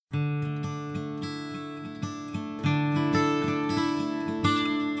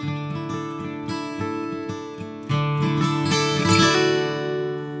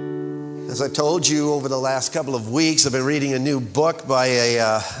As I told you over the last couple of weeks, I've been reading a new book by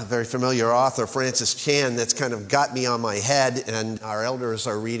a very familiar author, Francis Chan, that's kind of got me on my head, and our elders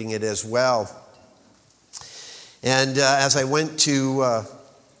are reading it as well. And as I went to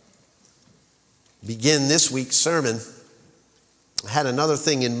begin this week's sermon, I had another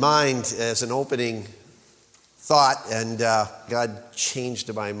thing in mind as an opening thought, and God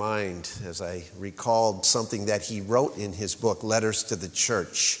changed my mind as I recalled something that he wrote in his book, Letters to the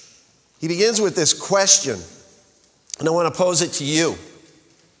Church. He begins with this question, and I want to pose it to you.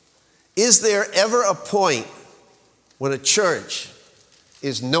 Is there ever a point when a church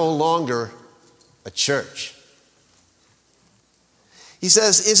is no longer a church? He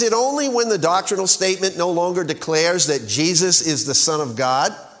says, is it only when the doctrinal statement no longer declares that Jesus is the Son of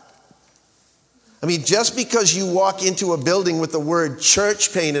God? I mean, just because you walk into a building with the word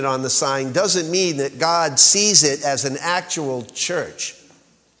church painted on the sign doesn't mean that God sees it as an actual church.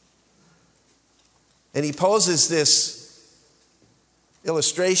 And he poses this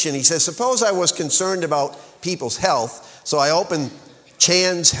illustration. He says, suppose I was concerned about people's health, so I opened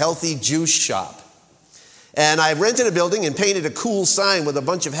Chan's Healthy Juice Shop. And I rented a building and painted a cool sign with a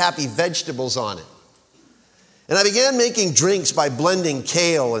bunch of happy vegetables on it. And I began making drinks by blending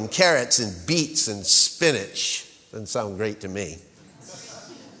kale and carrots and beets and spinach. Doesn't sound great to me.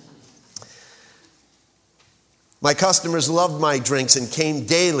 My customers loved my drinks and came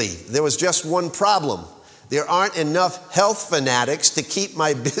daily. There was just one problem. There aren't enough health fanatics to keep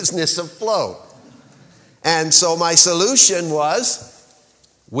my business afloat. And so my solution was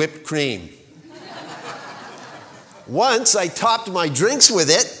whipped cream. Once I topped my drinks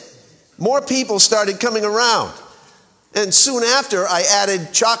with it, more people started coming around. And soon after, I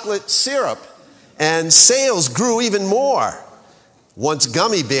added chocolate syrup, and sales grew even more. Once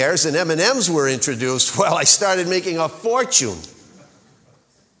gummy bears and M&Ms were introduced, well, I started making a fortune.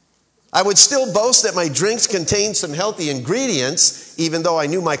 I would still boast that my drinks contained some healthy ingredients, even though I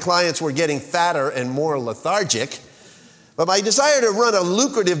knew my clients were getting fatter and more lethargic. But my desire to run a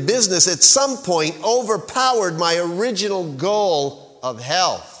lucrative business at some point overpowered my original goal of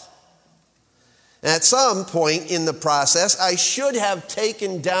health. And at some point in the process, I should have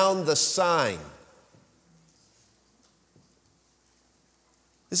taken down the sign.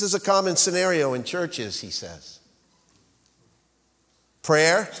 This is a common scenario in churches, he says.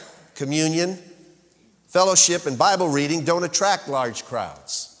 Prayer, communion, fellowship, and Bible reading don't attract large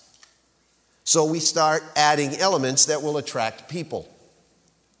crowds. So we start adding elements that will attract people.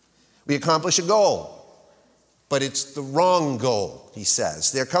 We accomplish a goal, but it's the wrong goal, he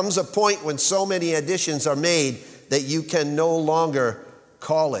says. There comes a point when so many additions are made that you can no longer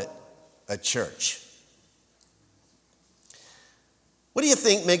call it a church. What do you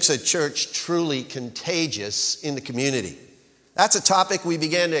think makes a church truly contagious in the community? That's a topic we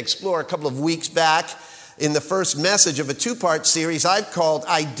began to explore a couple of weeks back in the first message of a two-part series I've called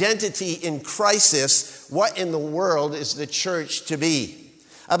Identity in Crisis. What in the world is the church to be?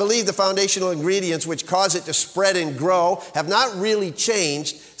 I believe the foundational ingredients which cause it to spread and grow have not really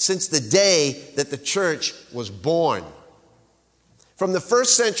changed since the day that the church was born. From the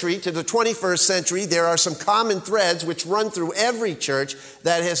first century to the 21st century, there are some common threads which run through every church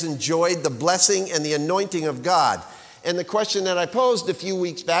that has enjoyed the blessing and the anointing of God. And the question that I posed a few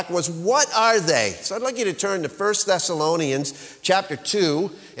weeks back was, what are they? So I'd like you to turn to 1 Thessalonians chapter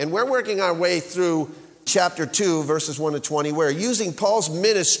 2, and we're working our way through chapter 2, verses 1 to 20. We're using Paul's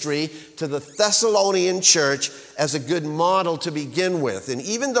ministry to the Thessalonian church as a good model to begin with. And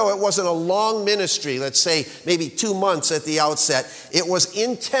even though it wasn't a long ministry, let's say maybe 2 months at the outset, it was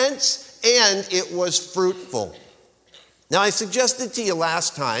intense and it was fruitful. Now, I suggested to you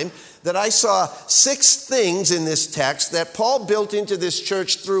last time that I saw 6 things in this text that Paul built into this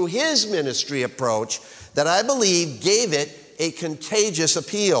church through his ministry approach that I believe gave it a contagious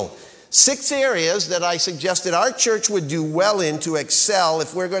appeal. 6 areas that I suggested our church would do well in to excel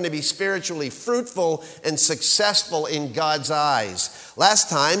if we're going to be spiritually fruitful and successful in God's eyes. Last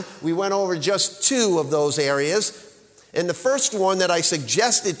time, we went over just 2 of those areas. And the first one that I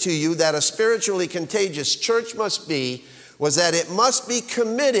suggested to you that a spiritually contagious church must be was that it must be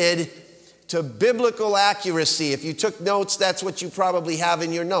committed to biblical accuracy. If you took notes, that's what you probably have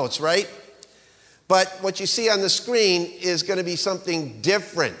in your notes, right? But what you see on the screen is going to be something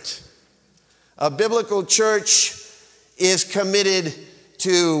different. A biblical church is committed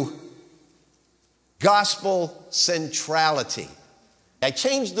to gospel centrality. I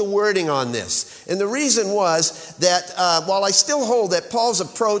changed the wording on this. And the reason was that while I still hold that Paul's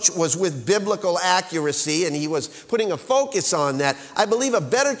approach was with biblical accuracy and he was putting a focus on that, I believe a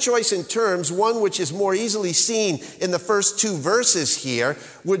better choice in terms, one which is more easily seen in the first two verses here,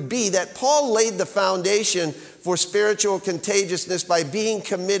 would be that Paul laid the foundation for spiritual contagiousness by being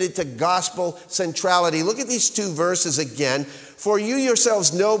committed to gospel centrality. Look at these two verses again. For you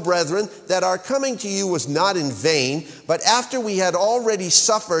yourselves know, brethren, that our coming to you was not in vain, but after we had already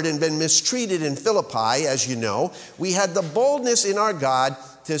suffered and been mistreated in Philippi, as you know, we had the boldness in our God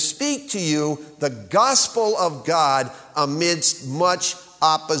to speak to you the gospel of God amidst much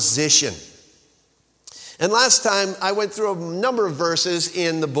opposition. And last time I went through a number of verses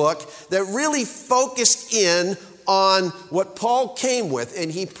in the book that really focused in on what Paul came with,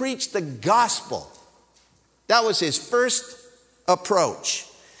 and he preached the gospel. That was his first approach.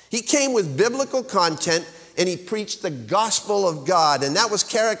 He came with biblical content and he preached the gospel of God. And that was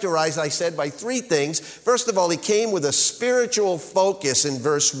characterized, I said, by three things. First of all, he came with a spiritual focus in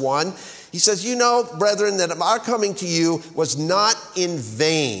verse 1. He says, you know, brethren, that our coming to you was not in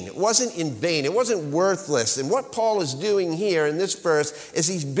vain. It wasn't in vain. It wasn't worthless. And what Paul is doing here in this verse is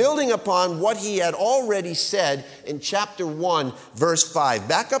he's building upon what he had already said in chapter 1, verse 5.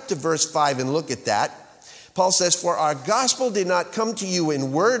 Back up to verse 5 and look at that. Paul says, for our gospel did not come to you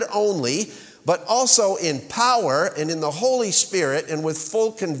in word only, but also in power and in the Holy Spirit and with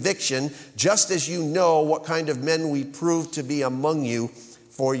full conviction, just as you know what kind of men we proved to be among you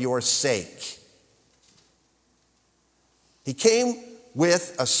for your sake. He came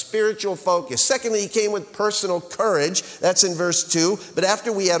with a spiritual focus. Secondly, he came with personal courage. That's in verse 2. But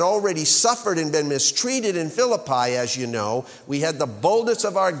after we had already suffered and been mistreated in Philippi, as you know, we had the boldness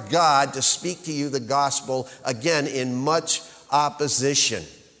of our God to speak to you the gospel, again, in much opposition.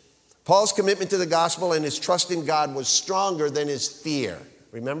 Paul's commitment to the gospel and his trust in God was stronger than his fear.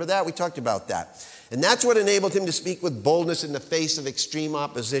 Remember that? We talked about that. And that's what enabled him to speak with boldness in the face of extreme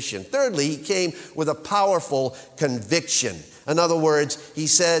opposition. Thirdly, he came with a powerful conviction. In other words, he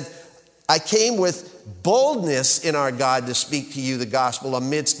said, I came with boldness in our God to speak to you the gospel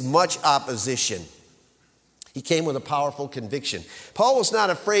amidst much opposition. He came with a powerful conviction. Paul was not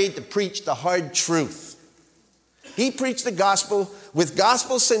afraid to preach the hard truth. He preached the gospel with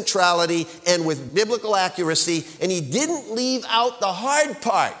gospel centrality and with biblical accuracy, and he didn't leave out the hard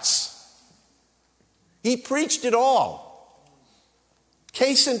parts. He preached it all.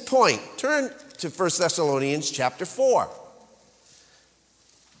 Case in point, turn to 1 Thessalonians chapter 4.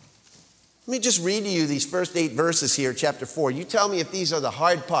 Let me just read to you these first 8 verses here, chapter 4. You tell me if these are the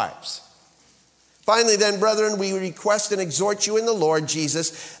hard parts. Finally then, brethren, we request and exhort you in the Lord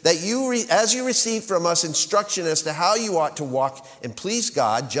Jesus that you, as you receive from us instruction as to how you ought to walk and please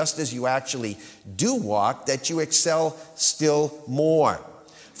God, just as you actually do walk, that you excel still more.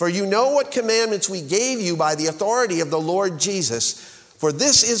 For you know what commandments we gave you by the authority of the Lord Jesus. For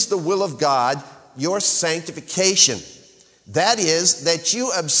this is the will of God, your sanctification. That is, that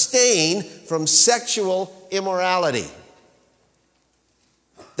you abstain from sexual immorality.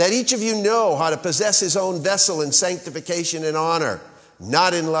 That each of you know how to possess his own vessel in sanctification and honor,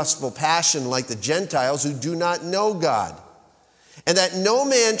 not in lustful passion like the Gentiles who do not know God. And that no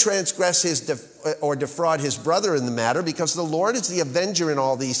man transgress or defraud his brother in the matter, because the Lord is the avenger in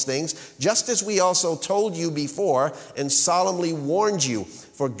all these things, just as we also told you before and solemnly warned you.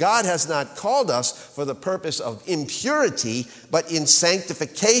 For God has not called us for the purpose of impurity, but in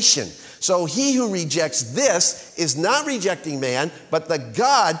sanctification. So he who rejects this is not rejecting man, but the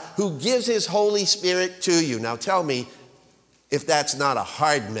God who gives his Holy Spirit to you. Now tell me if that's not a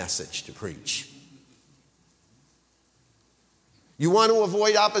hard message to preach. You want to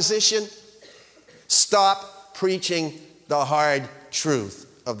avoid opposition? Stop preaching the hard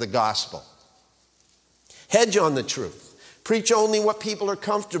truth of the gospel. Hedge on the truth. Preach only what people are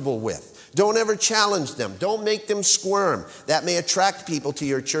comfortable with. Don't ever challenge them. Don't make them squirm. That may attract people to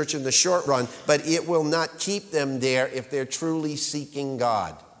your church in the short run, but it will not keep them there if they're truly seeking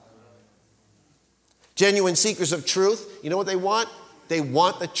God. Genuine seekers of truth, you know what they want? They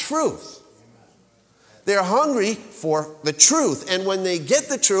want the truth. They're hungry for the truth, and when they get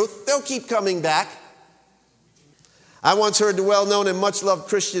the truth, they'll keep coming back. I once heard the well-known and much-loved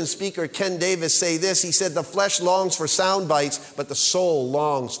Christian speaker Ken Davis say this. He said, the flesh longs for sound bites, but the soul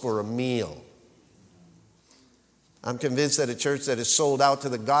longs for a meal. I'm convinced that a church that is sold out to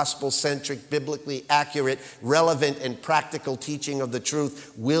the gospel-centric, biblically accurate, relevant, and practical teaching of the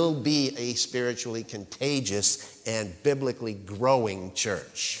truth will be a spiritually contagious and biblically growing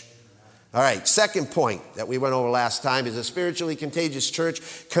church. All right, second point that we went over last time is a spiritually contagious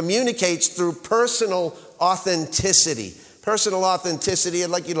church communicates through personal authenticity. Personal authenticity, I'd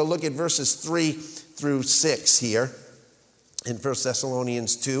like you to look at verses 3 through 6 here in 1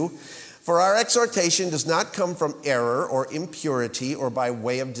 Thessalonians 2. For our exhortation does not come from error or impurity or by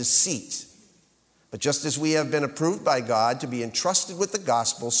way of deceit. But just as we have been approved by God to be entrusted with the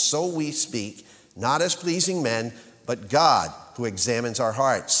gospel, so we speak, not as pleasing men, but God who examines our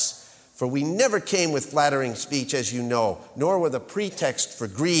hearts. For we never came with flattering speech, as you know, nor with a pretext for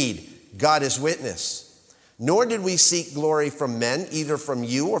greed. God is witness. Nor did we seek glory from men, either from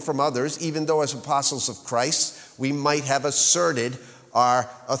you or from others, even though as apostles of Christ we might have asserted our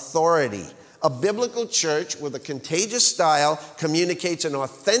authority. A biblical church with a contagious style communicates an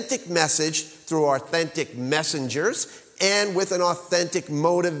authentic message through authentic messengers and with an authentic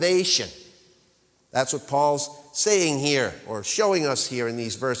motivation. That's what Paul's saying here, or showing us here in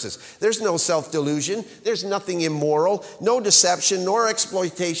these verses. There's no self-delusion. There's nothing immoral, no deception, nor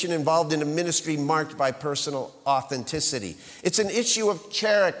exploitation involved in a ministry marked by personal authenticity. It's an issue of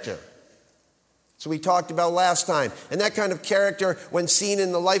character. So we talked about last time. And that kind of character, when seen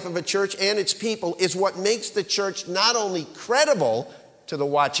in the life of a church and its people, is what makes the church not only credible to the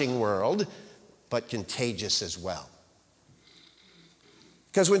watching world, but contagious as well.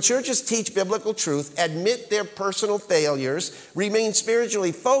 Because when churches teach biblical truth, admit their personal failures, remain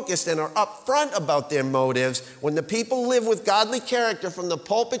spiritually focused, and are upfront about their motives, when the people live with godly character from the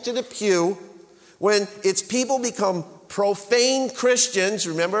pulpit to the pew, when its people become profane Christians,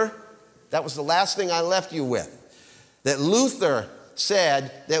 remember, that was the last thing I left you with, that Luther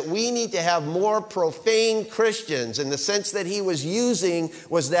said that we need to have more profane Christians, and the sense that he was using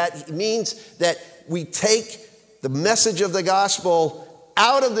was that it means that we take the message of the gospel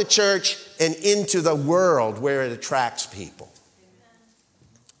out of the church and into the world where it attracts people.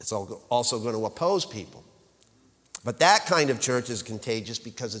 It's also going to oppose people. But that kind of church is contagious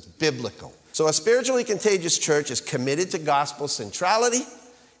because it's biblical. So a spiritually contagious church is committed to gospel centrality.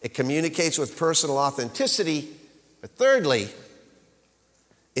 It communicates with personal authenticity. But thirdly,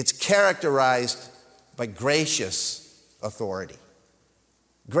 it's characterized by gracious authority.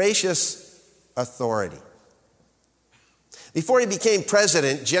 Gracious authority. Before he became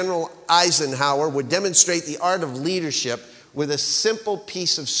president, General Eisenhower would demonstrate the art of leadership with a simple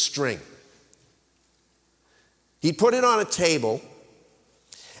piece of string. He'd put it on a table,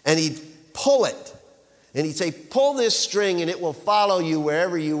 and he'd pull it. And he'd say, pull this string, and it will follow you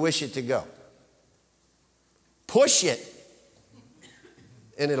wherever you wish it to go. Push it,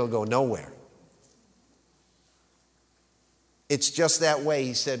 and it'll go nowhere. It's just that way,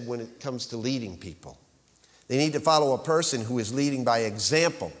 he said, when it comes to leading people. They need to follow a person who is leading by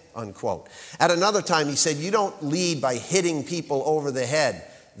example, unquote. At another time, he said, you don't lead by hitting people over the head.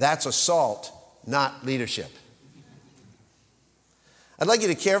 That's assault, not leadership. I'd like you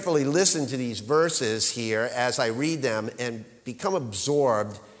to carefully listen to these verses here as I read them and become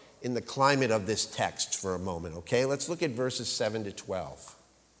absorbed in the climate of this text for a moment, okay? Let's look at verses 7 to 12.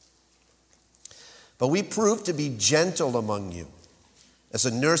 But we prove to be gentle among you, as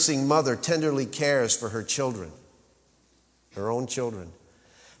a nursing mother tenderly cares for her children, her own children.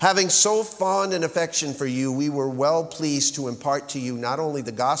 Having so fond an affection for you, we were well pleased to impart to you not only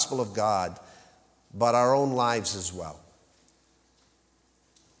the gospel of God, but our own lives as well,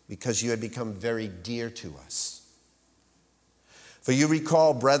 because you had become very dear to us. For you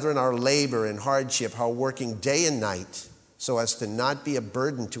recall, brethren, our labor and hardship, how working day and night, so as to not be a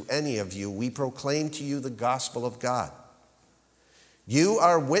burden to any of you, we proclaim to you the gospel of God. You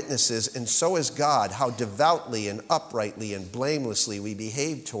are witnesses, and so is God, how devoutly and uprightly and blamelessly we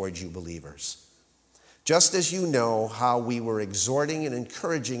behave toward you believers. Just as you know how we were exhorting and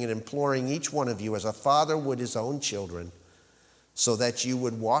encouraging and imploring each one of you as a father would his own children, so that you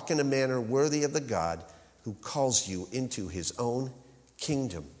would walk in a manner worthy of the God who calls you into his own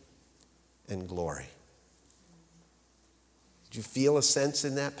kingdom and glory. Did you feel a sense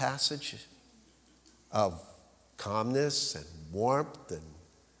in that passage of calmness and warmth and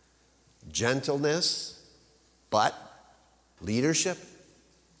gentleness, but leadership?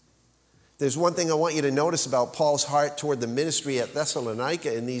 There's one thing I want you to notice about Paul's heart toward the ministry at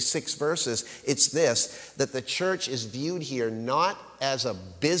Thessalonica in these 6 verses. It's this, that the church is viewed here not as a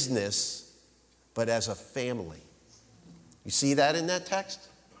business, but as a family. You see that in that text?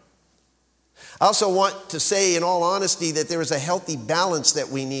 I also want to say in all honesty that there is a healthy balance that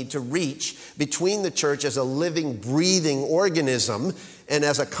we need to reach between the church as a living, breathing organism and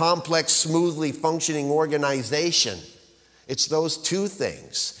as a complex, smoothly functioning organization. It's those two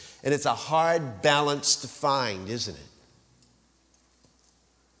things. And it's a hard balance to find, isn't it?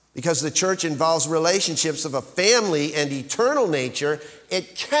 Because the church involves relationships of a family and eternal nature,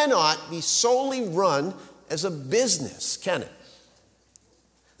 it cannot be solely run as a business, can it?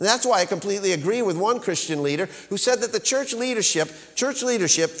 And that's why I completely agree with one Christian leader who said that the church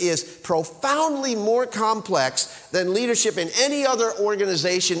leadership is profoundly more complex than leadership in any other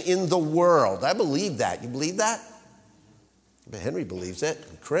organization in the world. I believe that. You believe that? Henry believes it,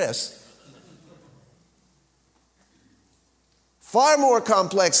 and Chris. Far more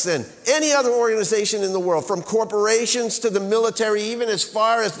complex than any other organization in the world, from corporations to the military, even as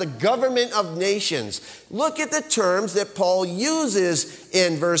far as the government of nations. Look at the terms that Paul uses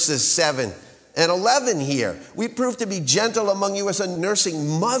in verses 7 and 11 here. We prove to be gentle among you as a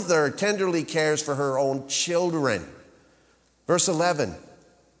nursing mother tenderly cares for her own children. Verse 11.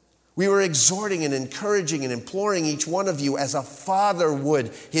 We were exhorting and encouraging and imploring each one of you as a father would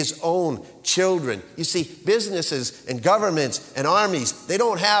his own children. You see, businesses and governments and armies, they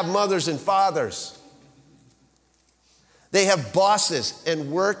don't have mothers and fathers. They have bosses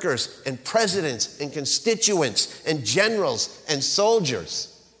and workers and presidents and constituents and generals and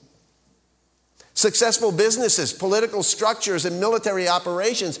soldiers. Successful businesses, political structures, and military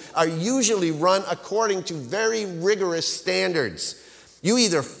operations are usually run according to very rigorous standards. You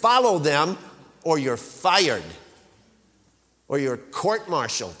either follow them or you're fired or you're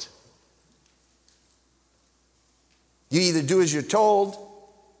court-martialed. You either do as you're told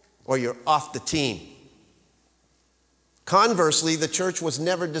or you're off the team. Conversely, the church was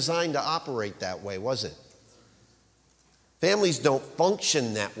never designed to operate that way, was it? Families don't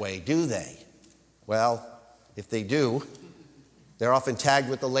function that way, do they? Well, if they do, they're often tagged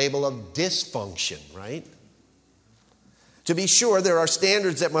with the label of dysfunction, right? To be sure, there are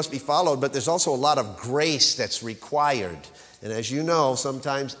standards that must be followed, but there's also a lot of grace that's required. And as you know,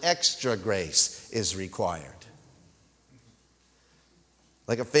 sometimes extra grace is required.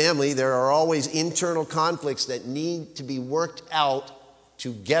 Like a family, there are always internal conflicts that need to be worked out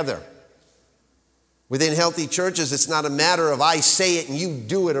together. Within healthy churches, it's not a matter of I say it and you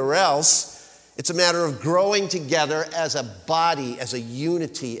do it or else. It's a matter of growing together as a body, as a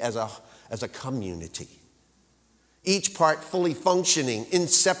unity, as a community. Each part fully functioning,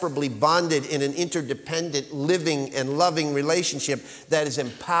 inseparably bonded in an interdependent, living and loving relationship that is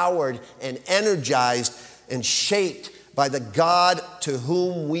empowered and energized and shaped by the God to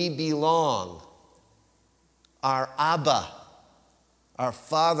whom we belong. Our Abba, our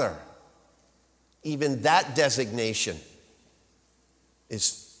Father. Even that designation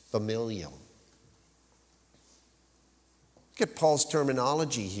is familial. Look at Paul's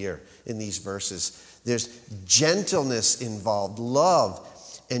terminology here in these verses. There's gentleness involved, love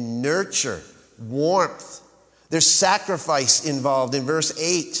and nurture, warmth. There's sacrifice involved in verse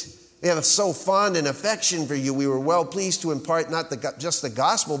 8. We have so fond an affection for you. We were well pleased to impart not just the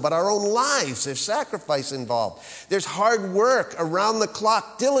gospel, but our own lives. There's sacrifice involved. There's hard work, around the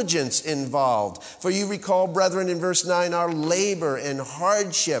clock diligence involved. For you recall, brethren, in verse 9, our labor and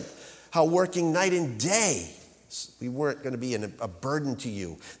hardship, how working night and day, we weren't going to be a burden to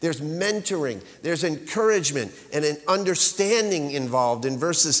you. There's mentoring, there's encouragement, and an understanding involved in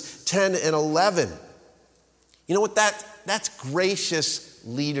verses 10 and 11. You know what? That's gracious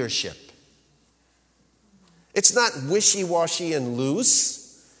leadership. It's not wishy-washy and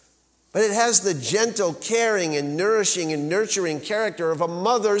loose, but it has the gentle, caring, and nourishing and nurturing character of a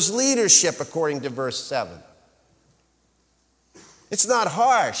mother's leadership, according to verse 7. It's not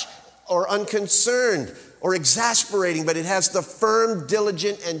harsh or unconcerned or exasperating, but it has the firm,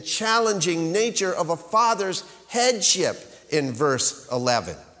 diligent, and challenging nature of a father's headship in verse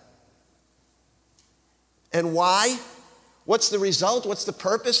 11. And why? What's the result? What's the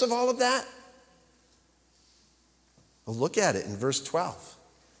purpose of all of that? Well, look at it in verse 12.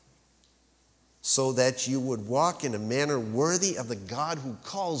 So that you would walk in a manner worthy of the God who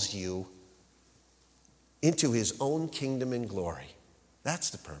calls you into his own kingdom and glory. That's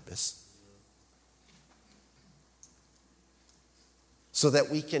the purpose. So that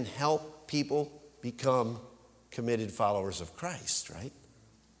we can help people become committed followers of Christ, right?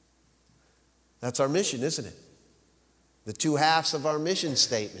 That's our mission, isn't it? The two halves of our mission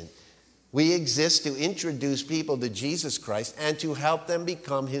statement. We exist to introduce people to Jesus Christ and to help them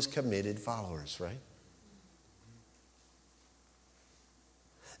become his committed followers, right?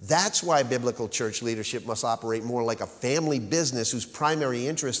 That's why biblical church leadership must operate more like a family business whose primary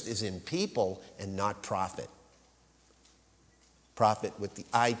interest is in people and not profit. Profit with the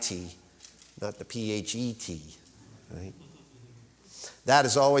I-T, not the P-H-E-T, right? That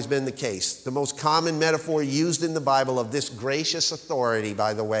has always been the case. The most common metaphor used in the Bible of this gracious authority,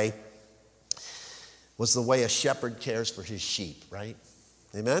 by the way, was the way a shepherd cares for his sheep, right?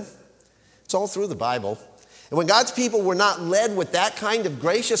 Amen? It's all through the Bible. And when God's people were not led with that kind of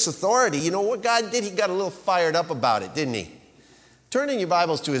gracious authority, you know what God did? He got a little fired up about it, didn't he? Turn in your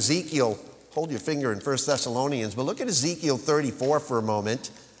Bibles to Ezekiel. Hold your finger in 1 Thessalonians, but look at Ezekiel 34 for a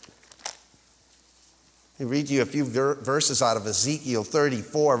moment. Let me read you a few verses out of Ezekiel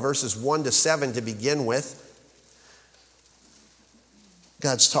 34, verses 1 to 7 to begin with.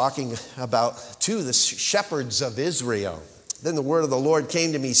 God's talking to the shepherds of Israel. Then the word of the Lord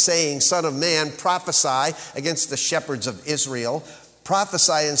came to me, saying, Son of man, prophesy against the shepherds of Israel.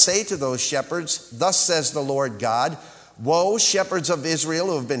 Prophesy and say to those shepherds, Thus says the Lord God, Woe, shepherds of Israel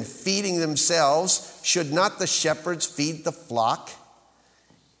who have been feeding themselves. Should not the shepherds feed the flock?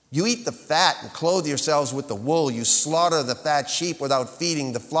 You eat the fat and clothe yourselves with the wool. You slaughter the fat sheep without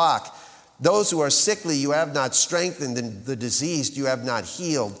feeding the flock. Those who are sickly you have not strengthened, and the diseased you have not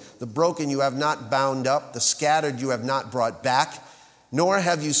healed. The broken you have not bound up, the scattered you have not brought back. Nor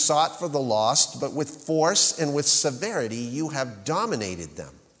have you sought for the lost, but with force and with severity you have dominated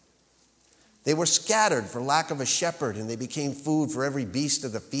them. They were scattered for lack of a shepherd, and they became food for every beast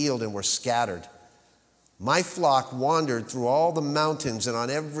of the field and were scattered. My flock wandered through all the mountains and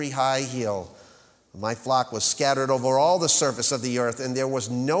on every high hill. My flock was scattered over all the surface of the earth, and there was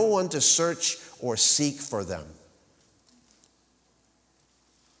no one to search or seek for them.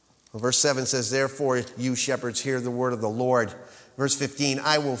 Verse 7 says, Therefore, you shepherds, hear the word of the Lord. Verse 15,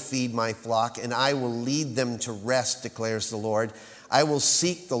 I will feed my flock, and I will lead them to rest, declares the Lord. I will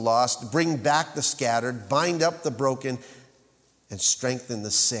seek the lost, bring back the scattered, bind up the broken, and strengthen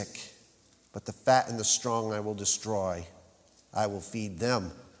the sick. But the fat and the strong I will destroy. I will feed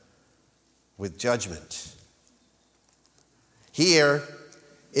them with judgment. Here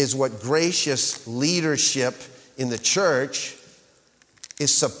is what gracious leadership in the church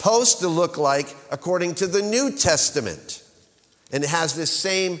is supposed to look like according to the New Testament. And it has this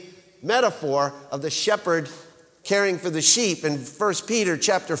same metaphor of the shepherd caring for the sheep. In 1 Peter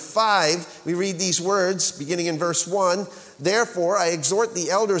chapter 5, we read these words beginning in verse 1. Therefore, I exhort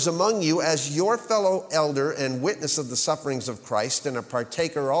the elders among you as your fellow elder and witness of the sufferings of Christ and a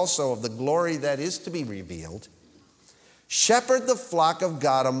partaker also of the glory that is to be revealed. Shepherd the flock of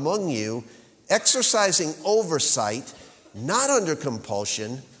God among you, exercising oversight, not under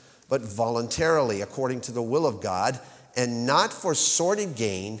compulsion, but voluntarily according to the will of God, and not for sordid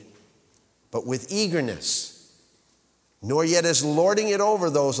gain, but with eagerness. Nor yet as lording it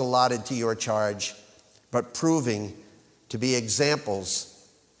over those allotted to your charge, but proving to be examples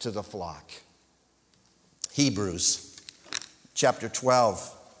to the flock. Hebrews chapter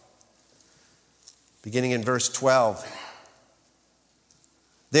 12, beginning in verse 12.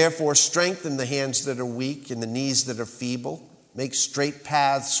 Therefore strengthen the hands that are weak and the knees that are feeble. Make straight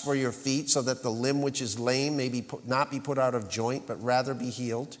paths for your feet, so that the limb which is lame may not be put out of joint, but rather be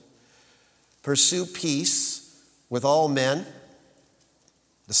healed. Pursue peace with all men,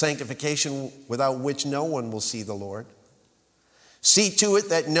 the sanctification without which no one will see the Lord. See to it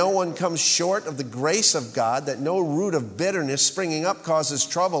that no one comes short of the grace of God, that no root of bitterness springing up causes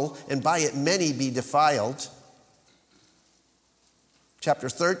trouble, and by it many be defiled. Chapter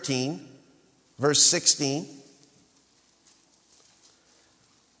 13, verse 16.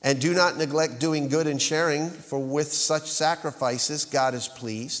 And do not neglect doing good and sharing, for with such sacrifices God is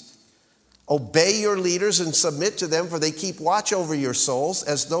pleased. Obey your leaders and submit to them, for they keep watch over your souls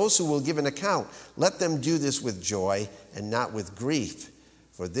as those who will give an account. Let them do this with joy and not with grief,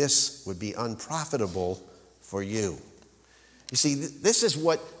 for this would be unprofitable for you. You see, this is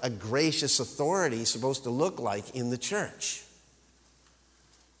what a gracious authority is supposed to look like in the church.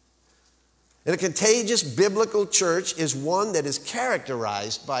 And a contagious biblical church is one that is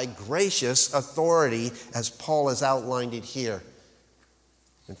characterized by gracious authority, as Paul has outlined it here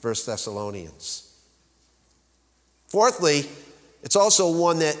in 1 Thessalonians. Fourthly, it's also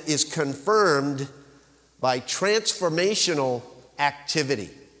one that is confirmed by transformational activity.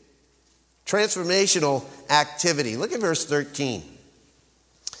 Transformational activity. Look at verse 13.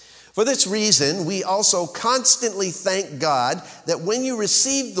 For this reason, we also constantly thank God that when you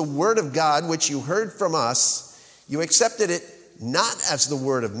received the word of God, which you heard from us, you accepted it not as the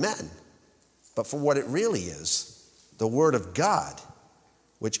word of men, but for what it really is, the word of God,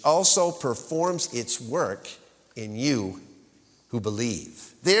 which also performs its work in you who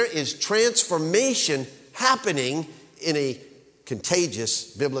believe. There is transformation happening in a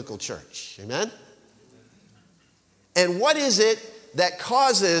contagious biblical church. Amen? And what is it that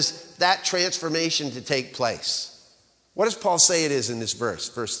causes that transformation to take place? What does Paul say it is in this verse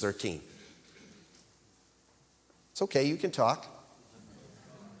 13? It's okay, you can talk.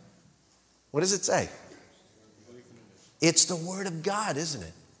 What does it say? It's the word of God, isn't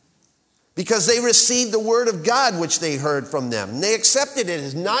it? because they received the word of God which they heard from them. And they accepted it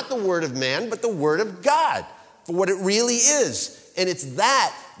as not the word of man, but the word of God for what it really is. And it's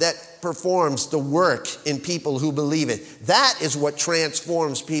that performs the work in people who believe it. That is what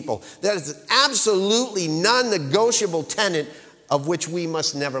transforms people. That is an absolutely non-negotiable tenet of which we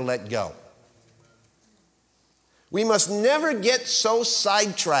must never let go. We must never get so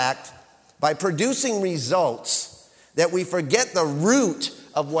sidetracked by producing results that we forget the root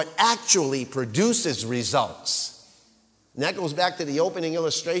of what actually produces results. And that goes back to the opening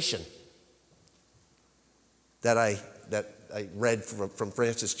illustration that I read from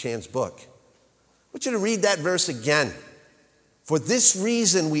Francis Chan's book. I want you to read that verse again. For this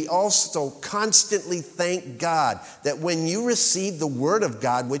reason, we also constantly thank God that when you received the word of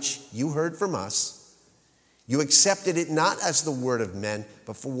God, which you heard from us, you accepted it not as the word of men,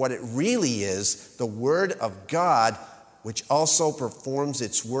 but for what it really is, the word of God, which also performs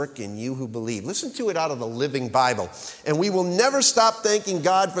its work in you who believe. Listen to it out of the Living Bible. And we will never stop thanking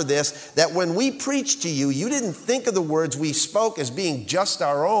God for this, that when we preached to you, you didn't think of the words we spoke as being just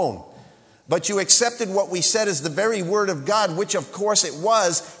our own, but you accepted what we said as the very word of God, which of course it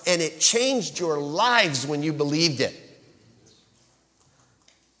was, and it changed your lives when you believed it.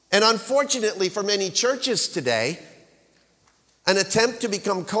 And unfortunately for many churches today, an attempt to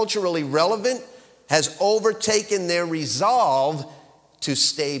become culturally relevant has overtaken their resolve to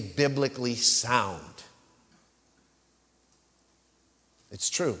stay biblically sound. It's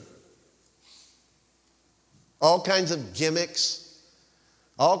true. All kinds of gimmicks,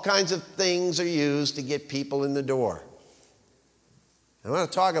 all kinds of things are used to get people in the door. I want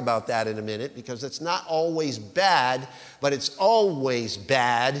to talk about that in a minute because it's not always bad, but it's always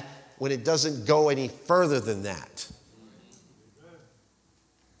bad when it doesn't go any further than that.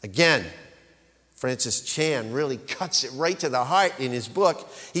 Again, Francis Chan really cuts it right to the heart in his book.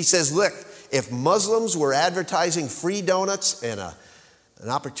 He says, look, if Muslims were advertising free donuts and an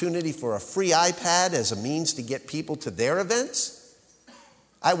opportunity for a free iPad as a means to get people to their events,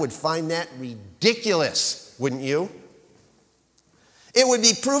 I would find that ridiculous, wouldn't you? It would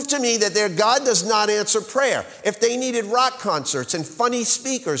be proof to me that their God does not answer prayer. If they needed rock concerts and funny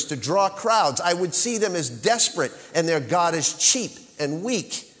speakers to draw crowds, I would see them as desperate and their God as cheap and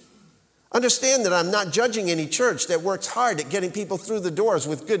weak. Understand that I'm not judging any church that works hard at getting people through the doors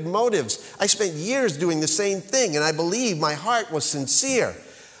with good motives. I spent years doing the same thing, and I believe my heart was sincere.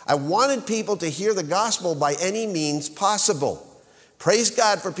 I wanted people to hear the gospel by any means possible. Praise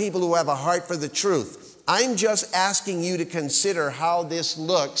God for people who have a heart for the truth. I'm just asking you to consider how this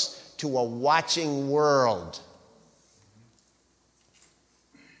looks to a watching world.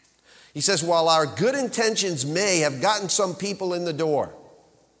 He says, while our good intentions may have gotten some people in the door,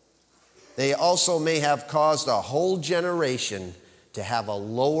 they also may have caused a whole generation to have a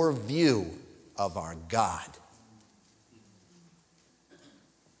lower view of our God.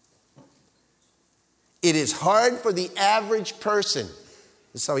 It is hard for the average person,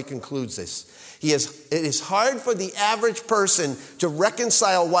 this is how he concludes this. It is hard for the average person to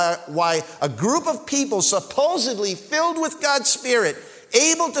reconcile why a group of people supposedly filled with God's Spirit,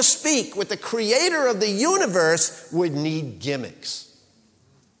 able to speak with the creator of the universe, would need gimmicks.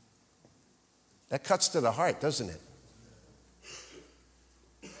 That cuts to the heart, doesn't it?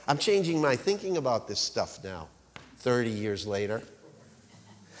 I'm changing my thinking about this stuff now, 30 years later.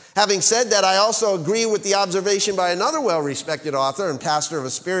 Having said that, I also agree with the observation by another well-respected author and pastor of a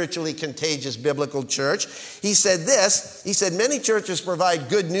spiritually contagious biblical church. He said this, he said, many churches provide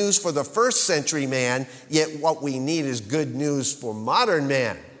good news for the first century man, yet what we need is good news for modern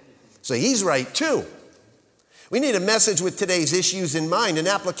man. So he's right too. We need a message with today's issues in mind, an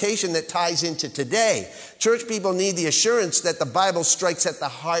application that ties into today. Church people need the assurance that the Bible strikes at the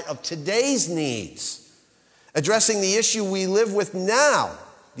heart of today's needs, addressing the issue we live with now,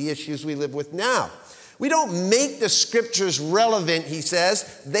 the issues we live with now. We don't make the scriptures relevant, he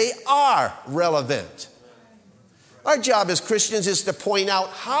says. They are relevant. Our job as Christians is to point out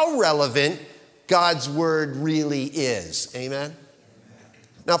how relevant God's word really is. Amen?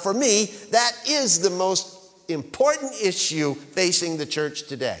 Now, for me, that is the most important issue facing the church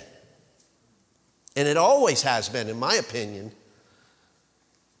today. And it always has been, in my opinion.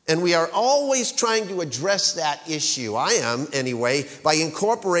 And we are always trying to address that issue, I am anyway, by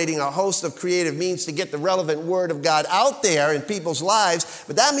incorporating a host of creative means to get the relevant word of God out there in people's lives.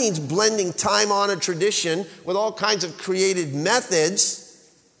 But that means blending time-honored tradition with all kinds of creative methods.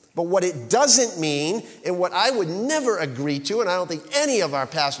 But what it doesn't mean, and what I would never agree to, and I don't think any of our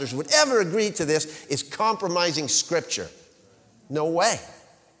pastors would ever agree to this, is compromising Scripture. No way.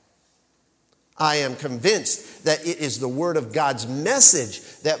 I am convinced that it is the Word of God's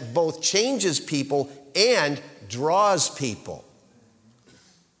message that both changes people and draws people.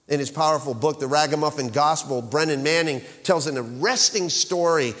 In his powerful book, The Ragamuffin Gospel, Brennan Manning tells an arresting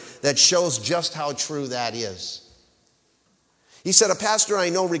story that shows just how true that is. He said, a pastor I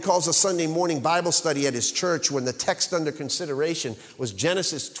know recalls a Sunday morning Bible study at his church when the text under consideration was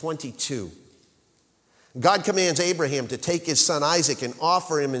Genesis 22. God commands Abraham to take his son Isaac and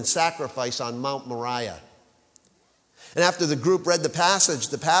offer him in sacrifice on Mount Moriah. And after the group read the passage,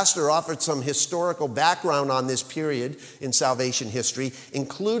 the pastor offered some historical background on this period in salvation history,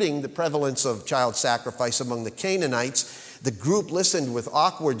 including the prevalence of child sacrifice among the Canaanites. The group listened with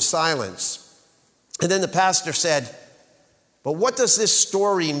awkward silence. And then the pastor said, "But what does this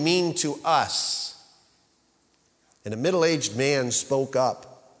story mean to us?" And a middle-aged man spoke up.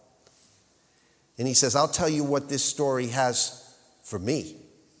 And he says, "I'll tell you what this story has for me.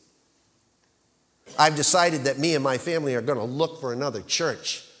 I've decided that me and my family are going to look for another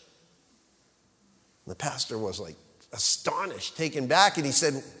church." And the pastor was like astonished, taken back, and he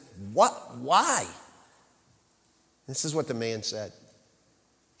said, "What? Why?" This is what the man said.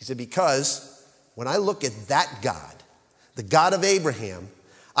 He said, "Because when I look at that God, the God of Abraham,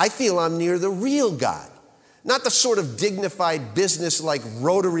 I feel I'm near the real God. Not the sort of dignified business-like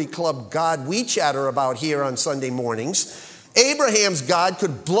Rotary Club God we chatter about here on Sunday mornings. Abraham's God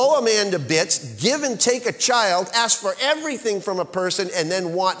could blow a man to bits, give and take a child, ask for everything from a person, and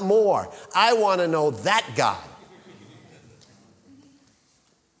then want more. I want to know that God."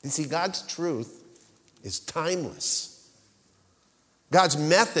 You see, God's truth is timeless. God's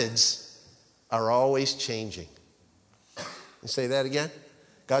methods are always changing. You say that again?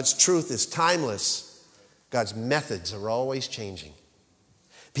 God's truth is timeless. God's methods are always changing.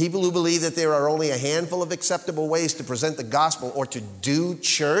 People who believe that there are only a handful of acceptable ways to present the gospel or to do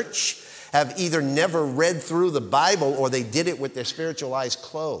church have either never read through the Bible or they did it with their spiritual eyes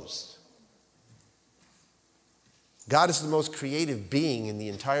closed. God is the most creative being in the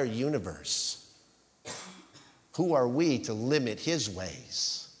entire universe. Who are we to limit his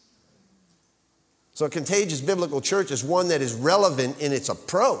ways? So a contagious biblical church is one that is relevant in its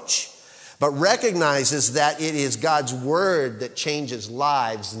approach, but recognizes that it is God's word that changes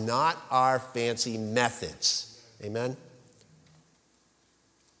lives, not our fancy methods. Amen?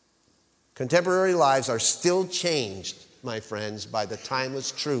 Contemporary lives are still changed, my friends, by the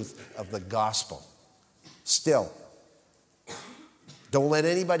timeless truth of the gospel. Still. Don't let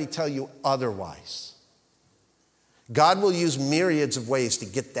anybody tell you otherwise. God will use myriads of ways to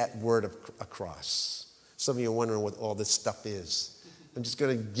get that word across. Some of you are wondering what all this stuff is. I'm just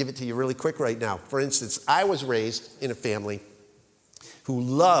going to give it to you really quick right now. For instance, I was raised in a family who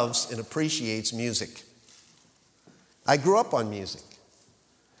loves and appreciates music. I grew up on music.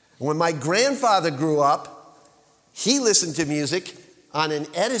 When my grandfather grew up, he listened to music on an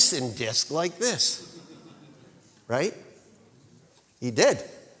Edison disc like this. Right? He did.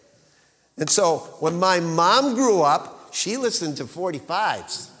 And so when my mom grew up, she listened to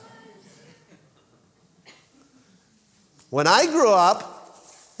 45s. When I grew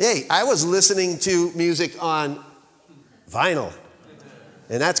up, hey, I was listening to music on vinyl.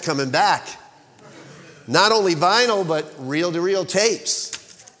 And that's coming back. Not only vinyl, but reel-to-reel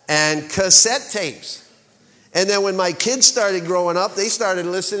tapes and cassette tapes. And then when my kids started growing up, they started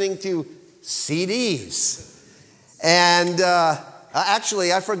listening to CDs. And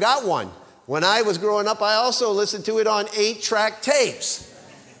actually, I forgot one. When I was growing up, I also listened to it on 8-track tapes.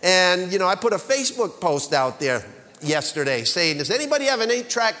 And, I put a Facebook post out there yesterday saying, does anybody have an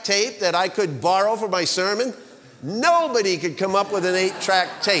 8-track tape that I could borrow for my sermon? Nobody could come up with an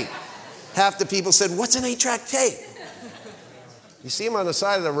 8-track tape. Half the people said, what's an 8-track tape? You see them on the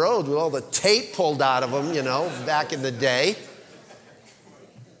side of the road with all the tape pulled out of them, back in the day.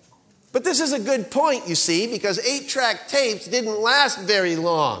 But this is a good point, you see, because 8-track tapes didn't last very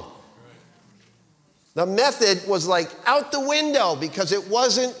long. The method was like out the window because it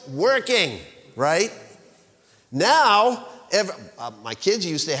wasn't working, right? Now, my kids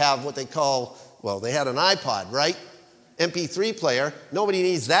used to have what they call, they had an iPod, right? MP3 player. Nobody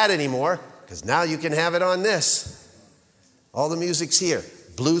needs that anymore because now you can have it on this. All the music's here.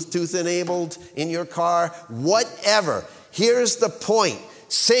 Bluetooth enabled, in your car, whatever. Here's the point.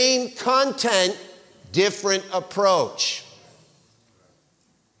 Same content, different approach.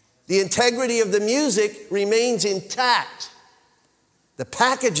 The integrity of the music remains intact. The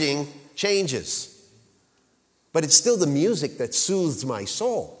packaging changes. But it's still the music that soothes my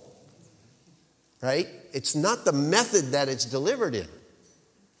soul. Right? It's not the method that it's delivered in.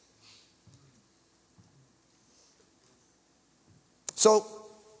 So,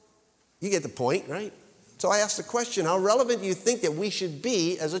 you get the point, right? So I ask the question, how relevant do you think that we should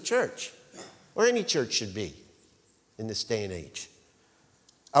be as a church? Or any church should be in this day and age?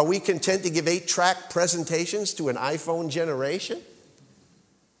 Are we content to give 8-track presentations to an iPhone generation?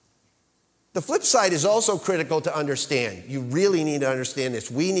 The flip side is also critical to understand. You really need to understand this.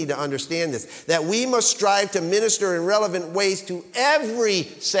 We need to understand this. That we must strive to minister in relevant ways to every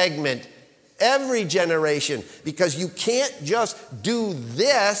segment, every generation. Because you can't just do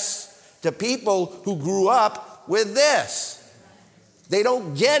this to people who grew up with this. They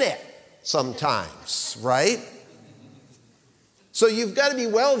don't get it sometimes, right? So you've got to be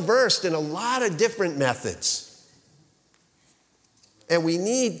well versed in a lot of different methods. And we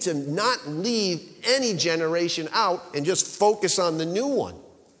need to not leave any generation out and just focus on the new one.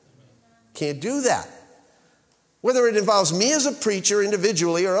 Can't do that. Whether it involves me as a preacher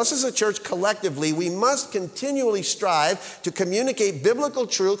individually or us as a church collectively, we must continually strive to communicate biblical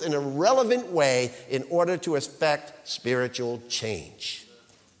truth in a relevant way in order to effect spiritual change.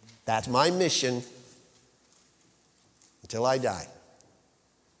 That's my mission until I die.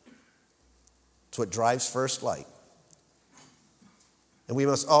 It's what drives First Light. And we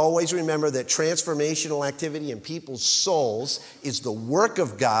must always remember that transformational activity in people's souls is the work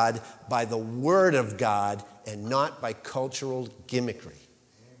of God by the Word of God and not by cultural gimmickry.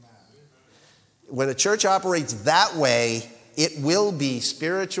 When a church operates that way, it will be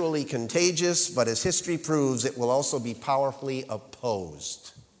spiritually contagious, but as history proves, it will also be powerfully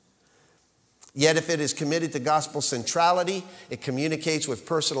opposed. Yet if it is committed to gospel centrality, it communicates with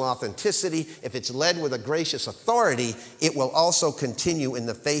personal authenticity, if it's led with a gracious authority, it will also continue in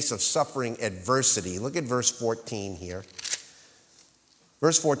the face of suffering adversity. Look at verse 14 here.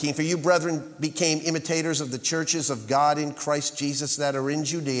 Verse 14, for you, brethren, became imitators of the churches of God in Christ Jesus that are in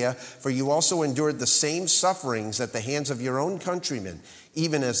Judea, for you also endured the same sufferings at the hands of your own countrymen,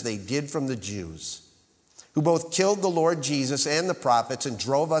 even as they did from the Jews, who both killed the Lord Jesus and the prophets and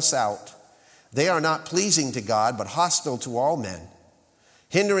drove us out. They are not pleasing to God, but hostile to all men,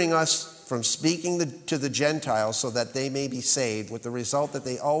 hindering us from speaking to the Gentiles so that they may be saved, with the result that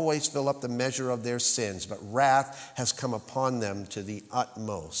they always fill up the measure of their sins, but wrath has come upon them to the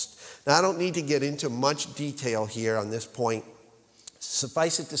utmost. Now, I don't need to get into much detail here on this point.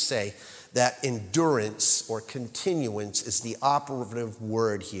 Suffice it to say that endurance or continuance is the operative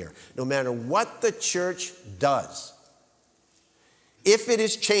word here. No matter what the church does, if it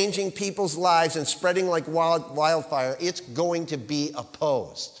is changing people's lives and spreading like wildfire, it's going to be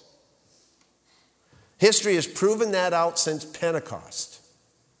opposed. History has proven that out since Pentecost.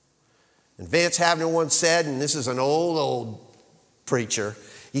 And Vance Havner once said, and this is an old preacher,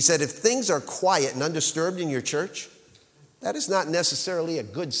 he said, if things are quiet and undisturbed in your church, that is not necessarily a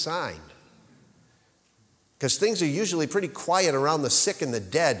good sign. Because things are usually pretty quiet around the sick and the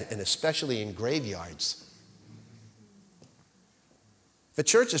dead, and especially in graveyards. If a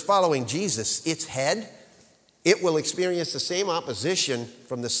church is following Jesus, its head, it will experience the same opposition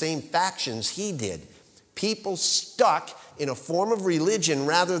from the same factions he did. People stuck in a form of religion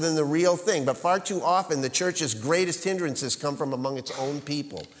rather than the real thing. But far too often, the church's greatest hindrances come from among its own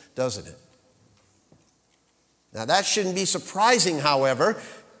people, doesn't it? Now, that shouldn't be surprising, however,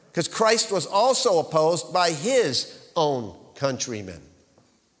 because Christ was also opposed by his own countrymen.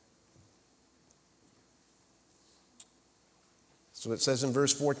 So it says in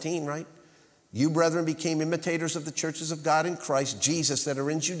verse 14, right? You, brethren, became imitators of the churches of God in Christ Jesus that are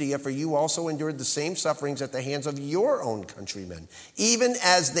in Judea, for you also endured the same sufferings at the hands of your own countrymen, even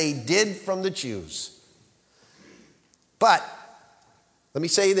as they did from the Jews. But, let me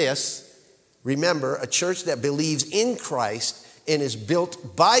say this. Remember, a church that believes in Christ and is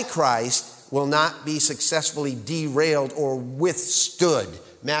built by Christ will not be successfully derailed or withstood.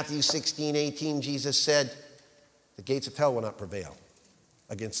 Matthew 16:18, Jesus said, the gates of hell will not prevail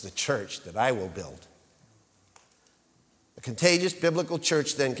against the church that I will build. A contagious biblical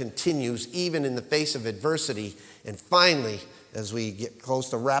church then continues even in the face of adversity. And finally, as we get close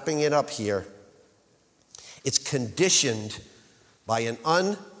to wrapping it up here, it's conditioned by an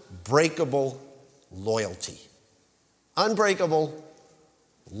unbreakable loyalty. Unbreakable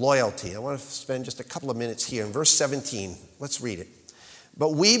loyalty. I want to spend just a couple of minutes here. In verse 17, let's read it.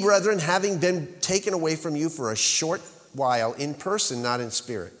 But we, brethren, having been taken away from you for a short while in person, not in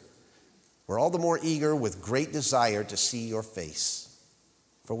spirit, we're all the more eager with great desire to see your face.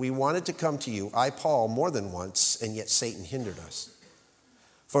 For we wanted to come to you, I, Paul, more than once, and yet Satan hindered us.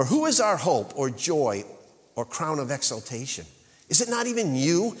 For who is our hope or joy or crown of exaltation? Is it not even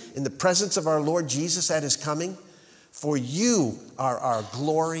you in the presence of our Lord Jesus at his coming? For you are our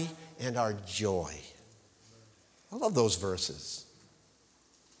glory and our joy. I love those verses.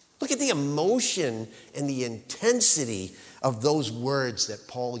 Look at the emotion and the intensity of those words that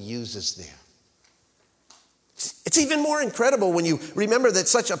Paul uses there. It's even more incredible when you remember that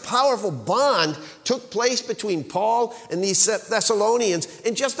such a powerful bond took place between Paul and these Thessalonians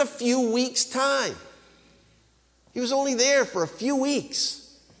in just a few weeks' time. He was only there for a few weeks.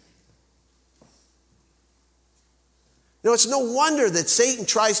 You know, it's no wonder that Satan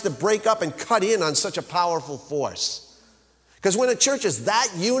tries to break up and cut in on such a powerful force. Because when a church is that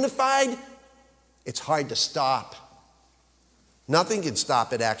unified, it's hard to stop. Nothing can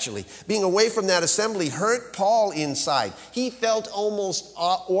stop it, actually. Being away from that assembly hurt Paul inside. He felt almost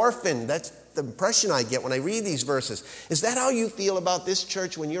orphaned. That's the impression I get when I read these verses. Is that how you feel about this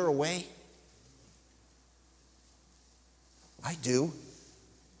church when you're away? I do.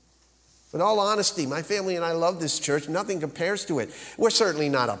 In all honesty, my family and I love this church. Nothing compares to it. We're certainly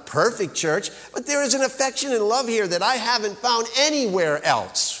not a perfect church, but there is an affection and love here that I haven't found anywhere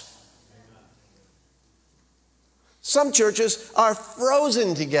else. Some churches are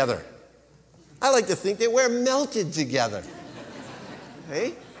frozen together. I like to think that we're melted together.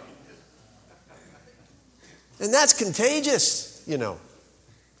 Hey? And that's contagious, you know.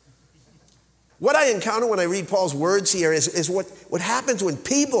 What I encounter when I read Paul's words here is what happens when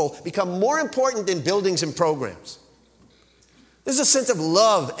people become more important than buildings and programs. There's a sense of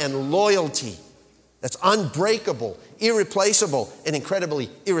love and loyalty that's unbreakable, irreplaceable, and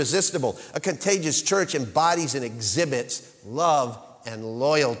incredibly irresistible. A contagious church embodies and exhibits love and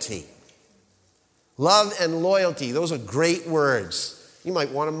loyalty. Love and loyalty, those are great words. You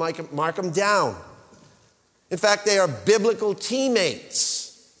might want to mark them down. In fact, they are biblical teammates.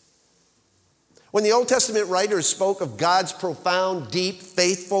 When the Old Testament writers spoke of God's profound, deep,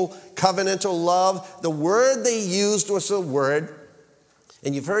 faithful, covenantal love, the word they used was the word,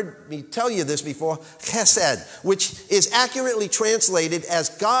 and you've heard me tell you this before, chesed, which is accurately translated as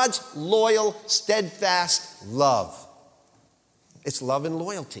God's loyal, steadfast love. It's love and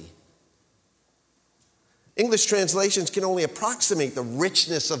loyalty. English translations can only approximate the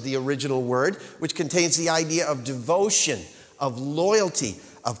richness of the original word, which contains the idea of devotion, of loyalty,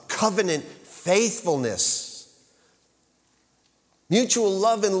 of covenant faithfulness. Mutual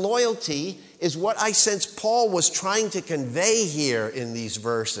love and loyalty is what I sense Paul was trying to convey here in these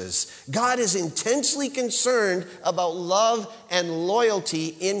verses. God is intensely concerned about love and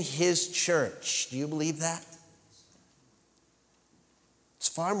loyalty in his church. Do you believe that? It's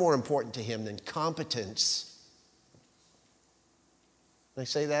far more important to him than competence. Can I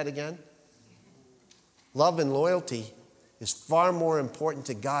say that again? Love and loyalty is far more important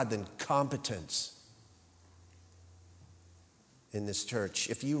to God than competence in this church.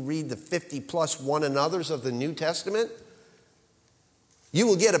 If you read the 50-plus one another's of the New Testament, you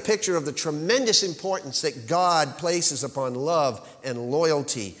will get a picture of the tremendous importance that God places upon love and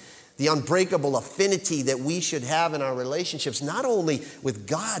loyalty, the unbreakable affinity that we should have in our relationships, not only with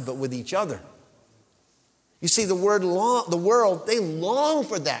God, but with each other. You see, the world, they long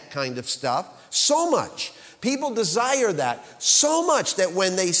for that kind of stuff so much. People desire that so much that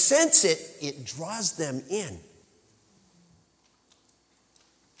when they sense it, it draws them in.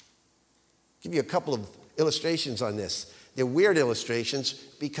 I'll give you a couple of illustrations on this. They're weird illustrations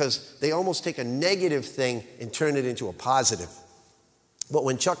because they almost take a negative thing and turn it into a positive. But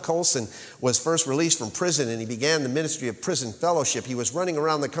when Chuck Colson was first released from prison and he began the ministry of prison fellowship, he was running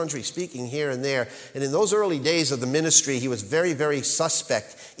around the country speaking here and there. And in those early days of the ministry, he was very, very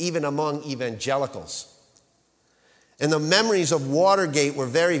suspect, even among evangelicals. And the memories of Watergate were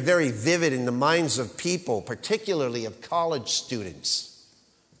very, very vivid in the minds of people, particularly of college students.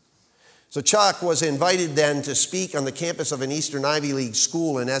 So Chuck was invited then to speak on the campus of an Eastern Ivy League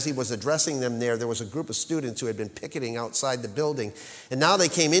school, and as he was addressing them there was a group of students who had been picketing outside the building. And now they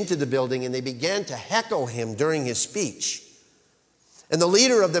came into the building and they began to heckle him during his speech. And the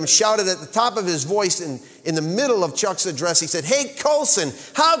leader of them shouted at the top of his voice in the middle of Chuck's address, he said, "Hey, Colson,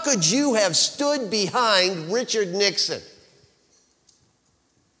 how could you have stood behind Richard Nixon?"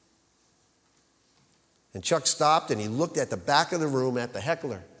 And Chuck stopped and he looked at the back of the room at the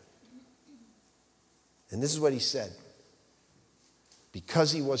heckler. And this is what he said: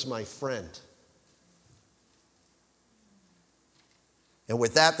 "Because he was my friend." And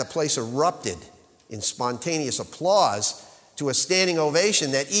with that, the place erupted in spontaneous applause to a standing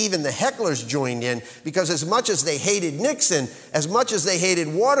ovation that even the hecklers joined in, because as much as they hated Nixon, as much as they hated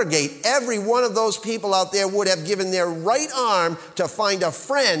Watergate, every one of those people out there would have given their right arm to find a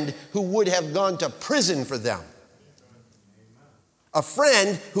friend who would have gone to prison for them. A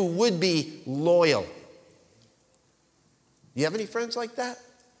friend who would be loyal. Do you have any friends like that?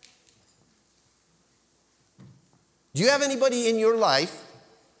 Do you have anybody in your life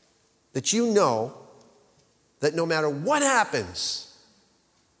that you know that no matter what happens,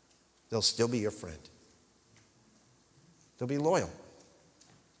 they'll still be your friend. They'll be loyal.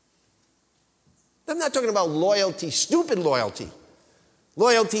 I'm not talking about loyalty, stupid loyalty.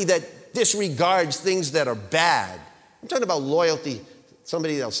 Loyalty that disregards things that are bad. I'm talking about loyalty,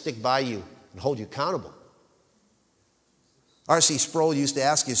 somebody that'll stick by you and hold you accountable. R.C. Sproul used to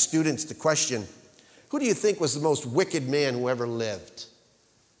ask his students the question, who do you think was the most wicked man who ever lived?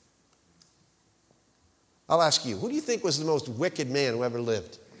 I'll ask you, who do you think was the most wicked man who ever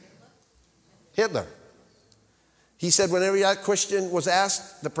lived? Hitler. He said whenever that question was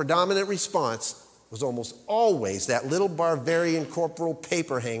asked, the predominant response was almost always that little Bavarian corporal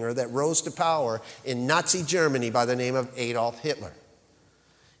paper hanger that rose to power in Nazi Germany by the name of Adolf Hitler.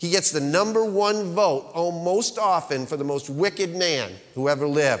 He gets the number one vote almost often for the most wicked man who ever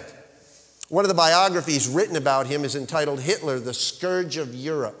lived. One of the biographies written about him is entitled Hitler, the Scourge of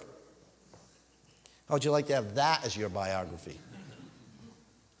Europe. How would you like to have that as your biography?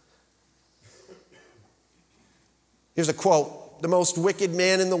 Here's a quote. The most wicked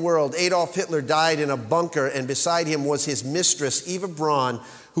man in the world, Adolf Hitler, died in a bunker, and beside him was his mistress, Eva Braun,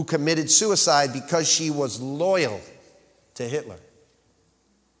 who committed suicide because she was loyal to Hitler.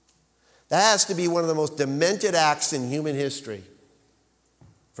 That has to be one of the most demented acts in human history,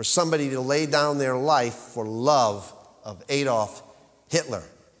 for somebody to lay down their life for love of Adolf Hitler.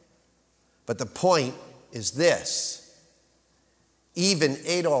 But the point is this: even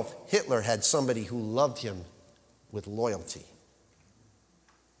Adolf Hitler had somebody who loved him with loyalty.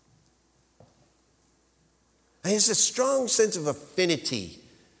 And it's a strong sense of affinity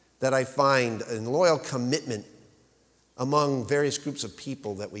that I find in loyal commitment among various groups of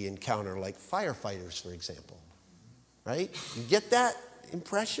people that we encounter, like firefighters, for example. Right? You get that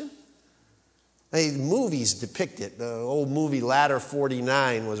impression? I mean, movies depict it. The old movie Ladder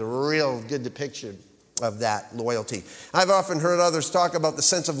 49 was a real good depiction of that loyalty. I've often heard others talk about the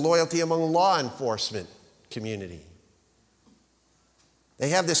sense of loyalty among law enforcement community. They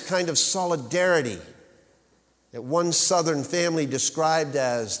have this kind of solidarity that one Southern family described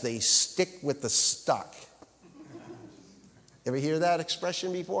as they stick with the stuck. Ever hear that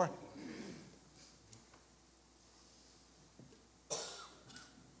expression before?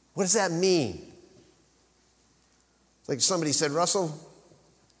 What does that mean? It's like somebody said, Russell,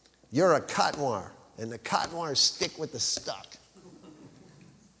 you're a Cotnoir, and the Cotnoirs stick with the stuck.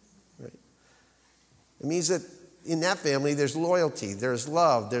 Right? It means that in that family, there's loyalty, there's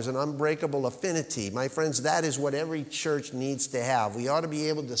love, there's an unbreakable affinity. My friends, that is what every church needs to have. We ought to be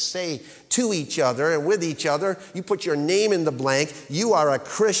able to say to each other and with each other, you put your name in the blank, you are a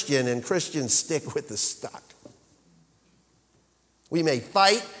Christian, and Christians stick with the stuck. We may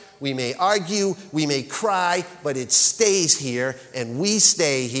fight, we may argue, we may cry, but it stays here, and we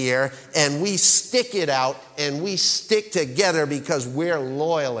stay here, and we stick it out, and we stick together because we're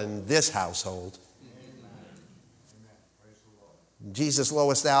loyal in this household. Jesus'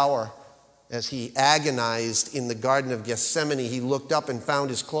 lowest hour, as he agonized in the Garden of Gethsemane, he looked up and found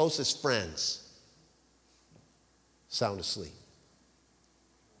his closest friends sound asleep.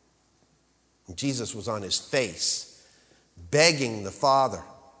 And Jesus was on his face, begging the Father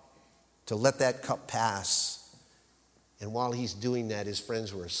to let that cup pass. And while he's doing that, his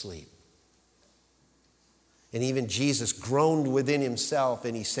friends were asleep. And even Jesus groaned within himself,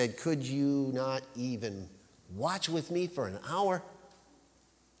 and he said, could you not even watch with me for an hour?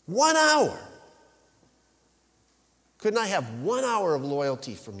 1 hour. Couldn't I have 1 hour of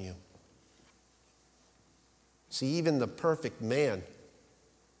loyalty from you? See, even the perfect man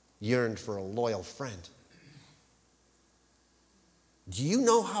yearned for a loyal friend. Do you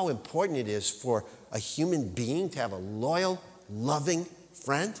know how important it is for a human being to have a loyal, loving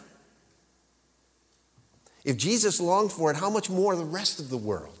friend? If Jesus longed for it, how much more the rest of the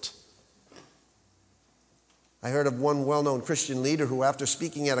world? I heard of one well-known Christian leader who, after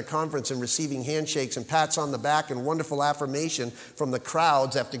speaking at a conference and receiving handshakes and pats on the back and wonderful affirmation from the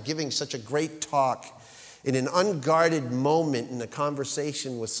crowds after giving such a great talk, in an unguarded moment in a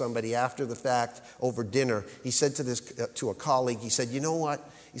conversation with somebody after the fact over dinner, he said to a colleague, he said, you know what?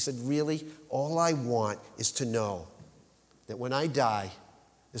 He said, really, all I want is to know that when I die,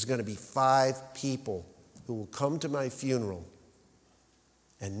 there's going to be 5 people who will come to my funeral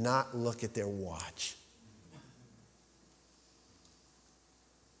and not look at their watch.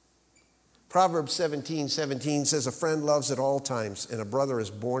 Proverbs 17:17 says, a friend loves at all times, and a brother is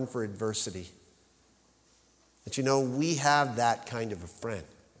born for adversity. But you know, we have that kind of a friend.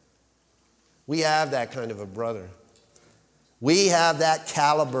 We have that kind of a brother. We have that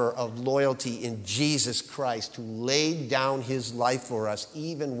caliber of loyalty in Jesus Christ, who laid down his life for us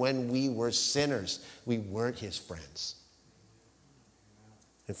even when we were sinners. We weren't his friends.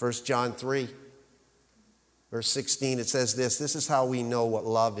 In 1 John 3, verse 16, it says this: this is how we know what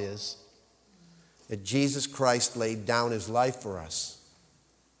love is, that Jesus Christ laid down his life for us.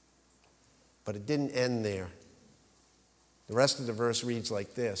 But it didn't end there. The rest of the verse reads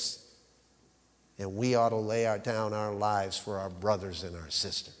like this: and we ought to lay down our lives for our brothers and our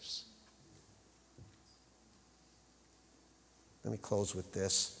sisters. Let me close with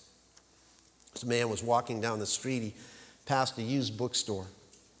this. This man was walking down the street. He passed a used bookstore.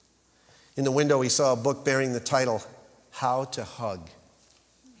 In the window, he saw a book bearing the title, How to Hug.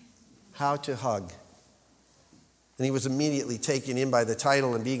 How to Hug. And he was immediately taken in by the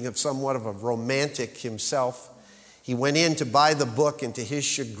title, and being somewhat of a romantic himself, he went in to buy the book, and to his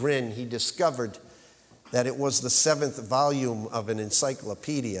chagrin, he discovered that it was the 7th volume of an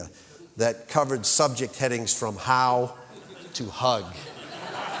encyclopedia that covered subject headings from how to hug.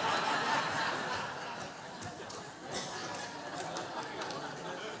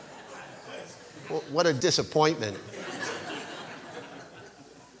 Well, what a disappointment.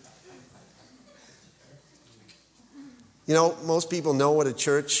 You know, most people know what a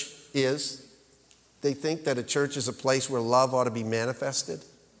church is. They think that a church is a place where love ought to be manifested.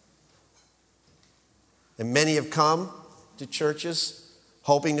 And many have come to churches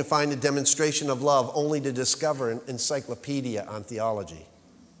hoping to find a demonstration of love, only to discover an encyclopedia on theology.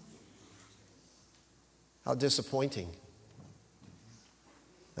 How disappointing.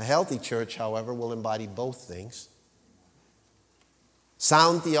 A healthy church, however, will embody both things: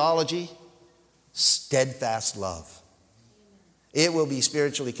 sound theology, steadfast love. It will be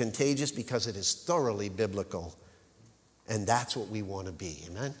spiritually contagious because it is thoroughly biblical. And that's what we want to be.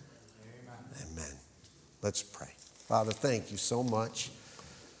 Amen? Amen. Amen. Let's pray. Father, thank you so much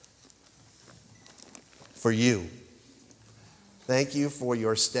for you. Thank you for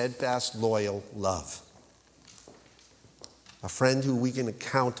your steadfast, loyal love. A friend who we can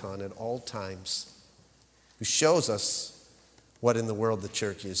count on at all times, who shows us what in the world the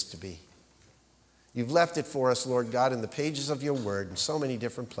church is to be. You've left it for us, Lord God, in the pages of your word in so many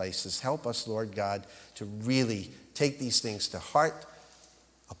different places. Help us, Lord God, to really take these things to heart,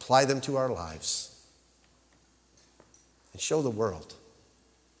 apply them to our lives, and show the world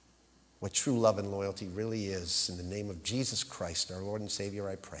what true love and loyalty really is. In the name of Jesus Christ, our Lord and Savior,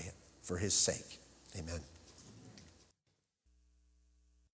 I pray it for his sake. Amen.